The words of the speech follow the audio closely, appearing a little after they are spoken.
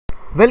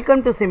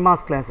Welcome to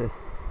Simmas classes.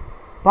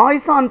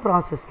 Poisson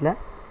processல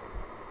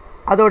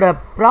அதோட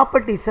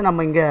properties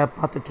நம்ம இங்க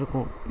பார்த்துட்டு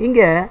இருக்கோம்.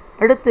 இங்க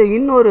அடுத்து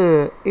இன்னொரு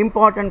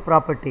important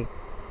property.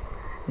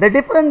 The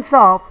difference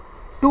of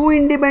two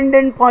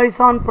independent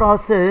Poisson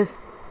process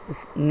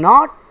is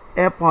not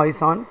a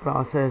Poisson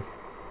process.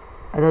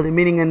 அதாவது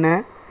மீனிங் என்ன?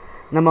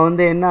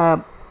 நம்ம என்ன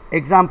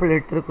எக்ஸாம்பிள்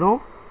எடுத்துக்கிறோம்.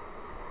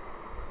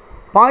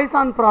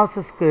 Poisson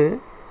processக்கு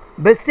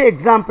best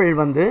example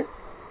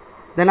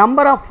the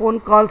number of phone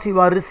calls you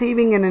are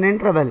receiving in an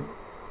interval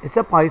is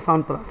a Poisson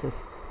process.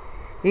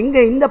 இங்க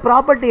இந்த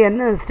property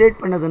என்ன state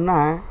பண்ணுதுன்னா,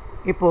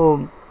 இப்போ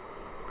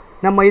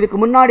நம்ம இதுக்கு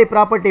முன்னாடி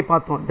ப்ராப்பர்ட்டி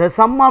பார்த்தோம். The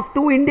sum of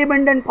two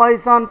independent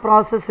Poisson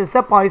process is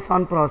a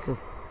Poisson process.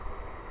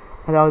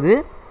 அதாவது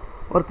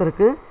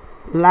ஒருத்தருக்கு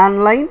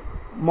லேண்ட்லைன்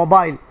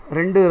மொபைல்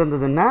ரெண்டு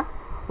இருந்ததுன்னா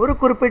ஒரு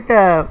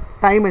குறிப்பிட்ட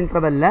டைம்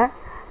இன்டர்வல்ல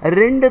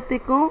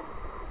ரெண்டுத்துக்கும்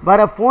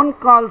வர ஃபோன்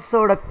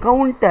கால்ஸோட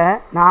கவுண்ட்டை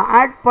நான்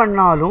ஆட்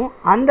பண்ணாலும்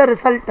அந்த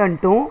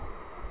ரிசல்டன்ட்டும்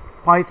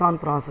பாய்சான்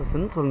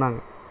ப்ராசஸ்ன்னு சொன்னாங்க.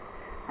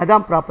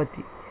 அதான்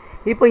ப்ராப்பர்ட்டி.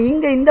 இப்போ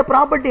இங்கே இந்த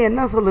ப்ராப்பர்ட்டி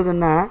என்ன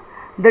சொல்லுதுன்னா,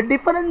 the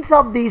difference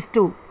of these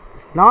two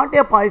is not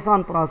a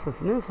Poisson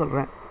ப்ராசஸ்ன்னு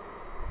சொல்கிறேன்.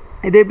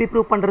 இதை எப்படி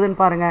ப்ரூவ்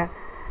பண்ணுறதுன்னு பாருங்கள்.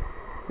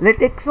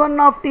 Let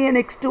x1 of t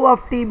and x2 of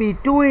t be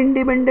two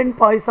independent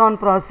Poisson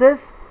process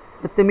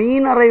with the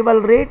mean arrival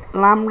rate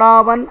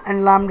λ1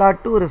 and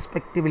λ2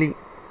 respectively.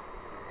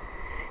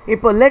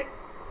 இப்போ let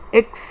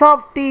x of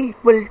t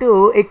equal to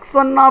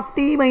x1 of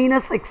t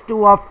minus x2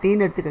 of t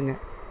ன்னு எடுத்துக்கோங்க.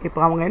 இப்போ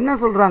அவங்க என்ன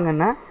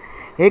சொல்கிறாங்கன்னா,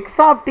 x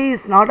of t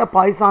is not a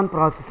Poisson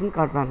processன்னு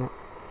காட்டுறாங்க.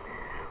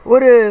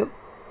 ஒரு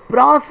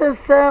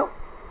ப்ராசஸை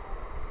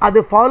அது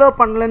ஃபாலோ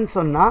பண்ணலன்னு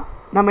சொன்னால்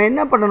நம்ம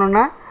என்ன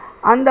பண்ணணும்னா,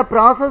 அந்த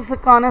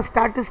ப்ராசஸுக்கான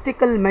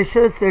ஸ்டாட்டிஸ்டிக்கல்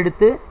மெஷர்ஸ்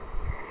எடுத்து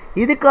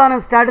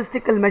இதுக்கான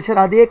ஸ்டாட்டிஸ்டிக்கல்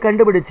மெஷர் அதையே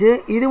கண்டுபிடிச்சு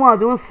இதுவும்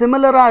அதுவும்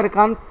சிமிலராக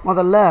இருக்கான்னு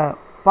முதல்ல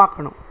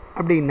பார்க்கணும்.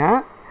 அப்படின்னா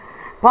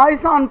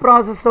பாய்சான்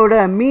ப்ராசஸோட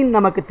மீன்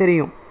நமக்கு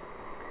தெரியும்.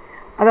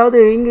 அதாவது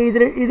இங்கே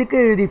இதுக்கு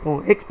எழுதிப்போம்,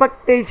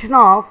 expectation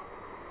of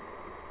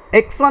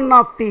x1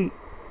 of t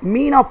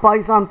mean of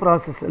Poisson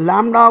process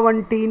λ1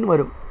 tன்னு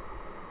வரும்.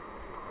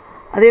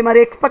 அதே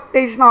மாதிரி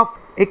expectation of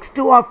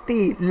x2 of t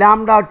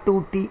λ2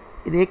 t,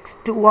 இது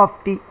x2 of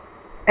t.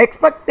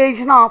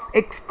 Expectation of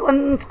x1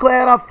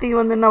 square of t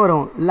என்ன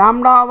வரும்,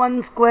 λ1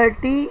 square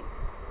t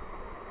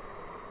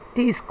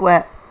t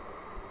square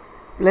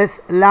plus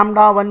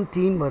λ1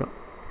 tன்னு வரும்.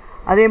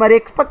 அதே மாதிரி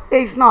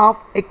expectation of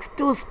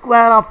x2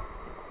 square of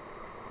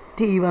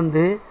t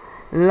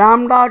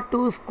λ2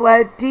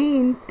 square t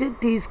into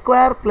t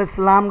square plus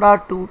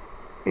λ2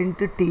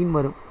 into tன்னு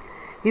வரும்.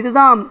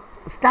 இதுதான்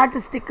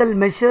statistical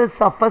measures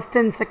of first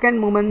and second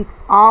moment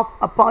of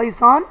a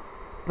Poisson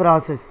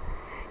process.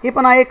 இப்போ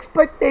நான்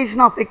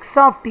expectation of x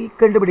of t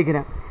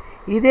கண்டுபிடிக்கிறேன்.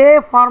 இதே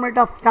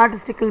format of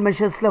statistical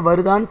மெஷர்ஸில்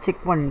வருதான்னு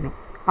check பண்ணணும்.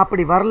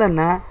 அப்படி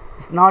வரலன்னா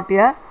it's not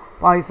a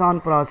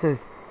Poisson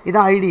process.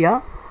 இதான் ஐடியா.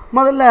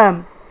 முதல்ல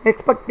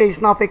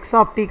expectation of x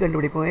of t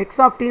கண்டுபிடிப்போம். x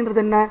ஆஃப்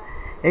tன்றது என்ன,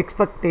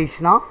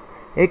 expectation of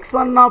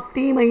x1 of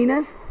t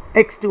minus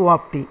x2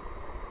 of t.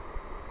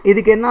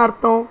 இதுக்கு என்ன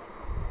அர்த்தம்,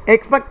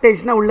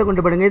 எக்ஸ்பெக்டேஷனை உள்ளே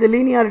கொண்டு போடுங்க. இது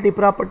லீனியாரிட்டி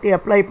ப்ராப்பர்ட்டி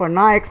அப்ளை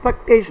பண்ணால்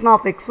expectation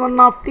of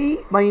x1 of t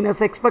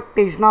minus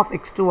expectation of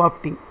x2 of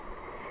t.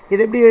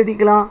 இது எப்படி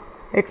எழுதிக்கலாம்,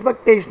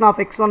 expectation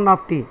of x1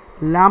 of t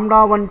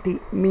λ1 t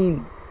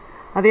மீன்,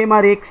 அதே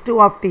மாதிரி x2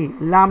 ஆஃப் t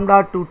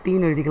λ2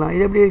 tன்னு எழுதிக்கலாம்.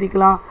 இது எப்படி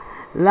எழுதிக்கலாம்,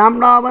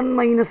 λ1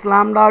 மைனஸ்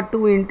λ2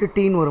 இன்ட்டு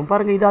tன்னு வரும்.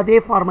 பாருங்கள், இது அதே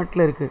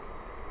ஃபார்மெட்டில் இருக்குது.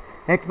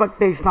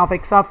 Expectation of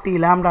x of t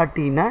λ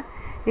t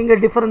இங்கே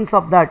difference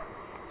of that.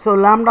 So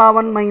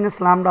λ1 minus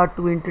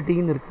λ2 into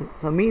tன்னு இருக்குது.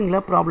 ஸோ மீனில்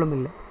ப்ராப்ளம்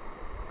இல்லை.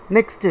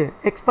 Next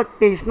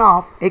expectation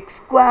of x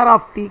square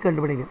of t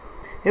கண்டுபிடிங்க.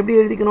 எப்படி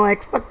எழுதிக்கணும்,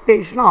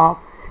 expectation of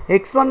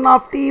x1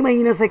 of t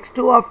minus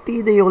x2 of t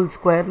the whole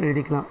ஸ்கொயர்னு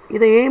எழுதிக்கலாம்.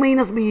 இதை a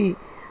minus b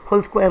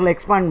whole ஸ்கொயரில்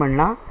expand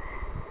பண்ணால்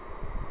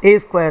a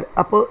ஸ்கொயர்,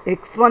 அப்போது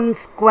x1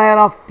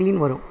 ஸ்கொயர் ஆஃப்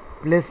tன்னு வரும்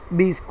plus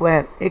b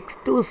square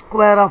x2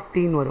 square of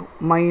tன்னு வரும்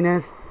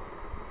மைனஸ்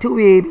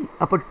 2ab,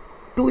 அப்போ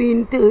 2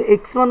 into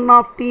x1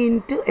 of t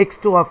into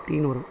x2 of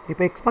tன்னு வரும்.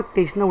 இப்போ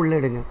எக்ஸ்பெக்டேஷனை உள்ளே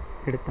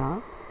எடுத்தால்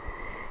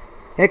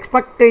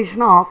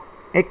expectation of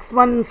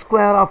x1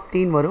 square of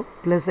tன்னு வரும்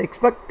plus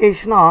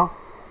expectation of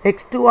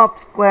x2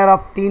 of square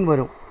of tன்னு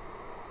வரும்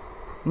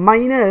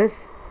minus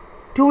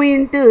 2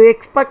 into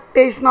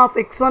expectation of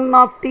x1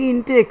 of t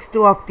into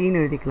x2 of tன்னு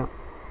எழுதிக்கலாம்.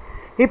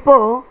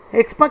 இப்போது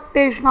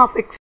expectation of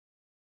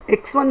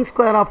x1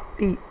 square of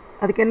t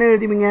அதுக்கு என்ன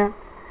எழுதிவிங்க,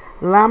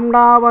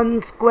 λ1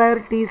 square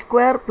t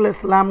square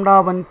plus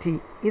λ1 t.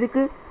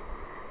 இதுக்கு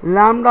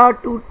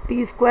λ2 t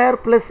square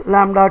plus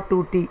λ2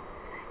 t.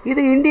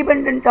 இது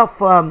independent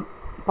of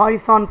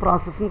Poisson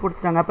ப்ராசஸ்ன்னு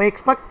கொடுத்துட்டாங்க. அப்போ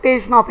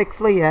expectation of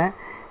xyயை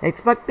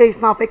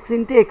expectation of x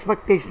into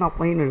expectation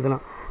of yன்னு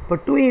எழுதலாம். இப்போ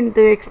 2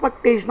 into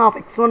expectation of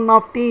x1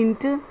 of t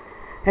into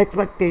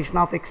expectation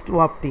of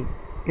x2 of t.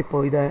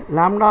 இப்போது இதை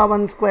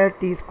λ1 square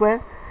t square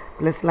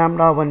plus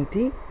λ1 t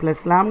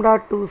plus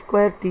λ2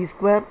 square t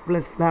square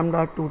plus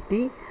λ2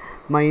 t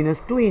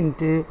minus 2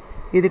 into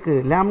இதுக்கு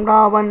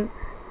λ1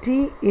 t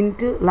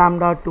into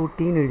λ2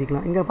 tன்னு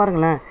எழுதிக்கலாம். இங்கே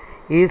பாருங்களேன்,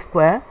 a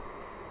square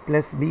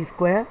plus b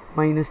square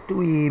minus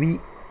 2ab.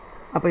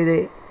 அப்போ இது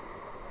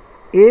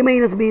a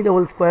minus b the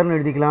whole square னு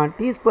எழுதிக்கலாம்.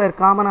 t square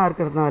காமனாக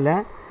இருக்கிறதுனால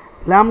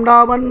lambda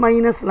 1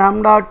 minus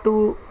lambda 2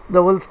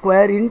 the whole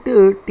square into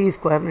t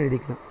square னு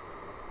எழுதிக்கலாம்.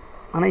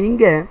 ஆனால்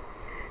இங்கே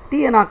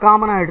t நான்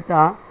காமனாக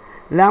எடுத்தால்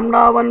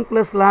lambda 1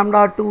 plus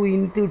lambda 2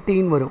 into t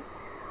வரும்.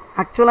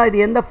 ஆக்சுவலாக இது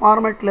எந்த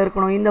ஃபார்மேட்டில்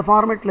இருக்கணும்? இந்த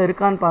ஃபார்மேட்டில்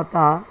இருக்கான்னு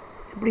பார்த்தா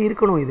இப்படி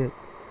இருக்கணும். இது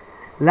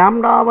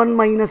lambda 1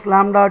 minus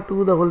lambda 2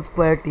 the whole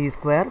square t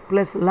square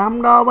plus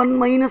lambda 1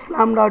 minus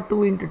lambda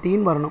 2 into t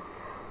வரணும்.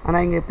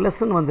 ஆனால் இங்கே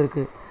ப்ளஸ்ன்னு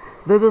வந்திருக்கு.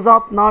 this is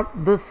of not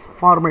this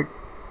format.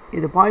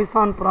 இது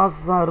பாய்சான்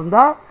ப்ராசஸாக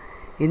இருந்தால்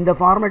இந்த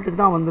ஃபார்மேட்டுக்கு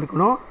தான்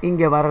வந்திருக்கணும்,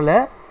 இங்கே வரலை.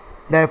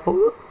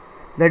 therefore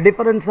the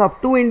difference of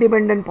two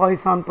independent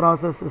Poisson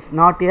process is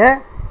not a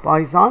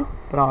Poisson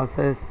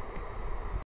process.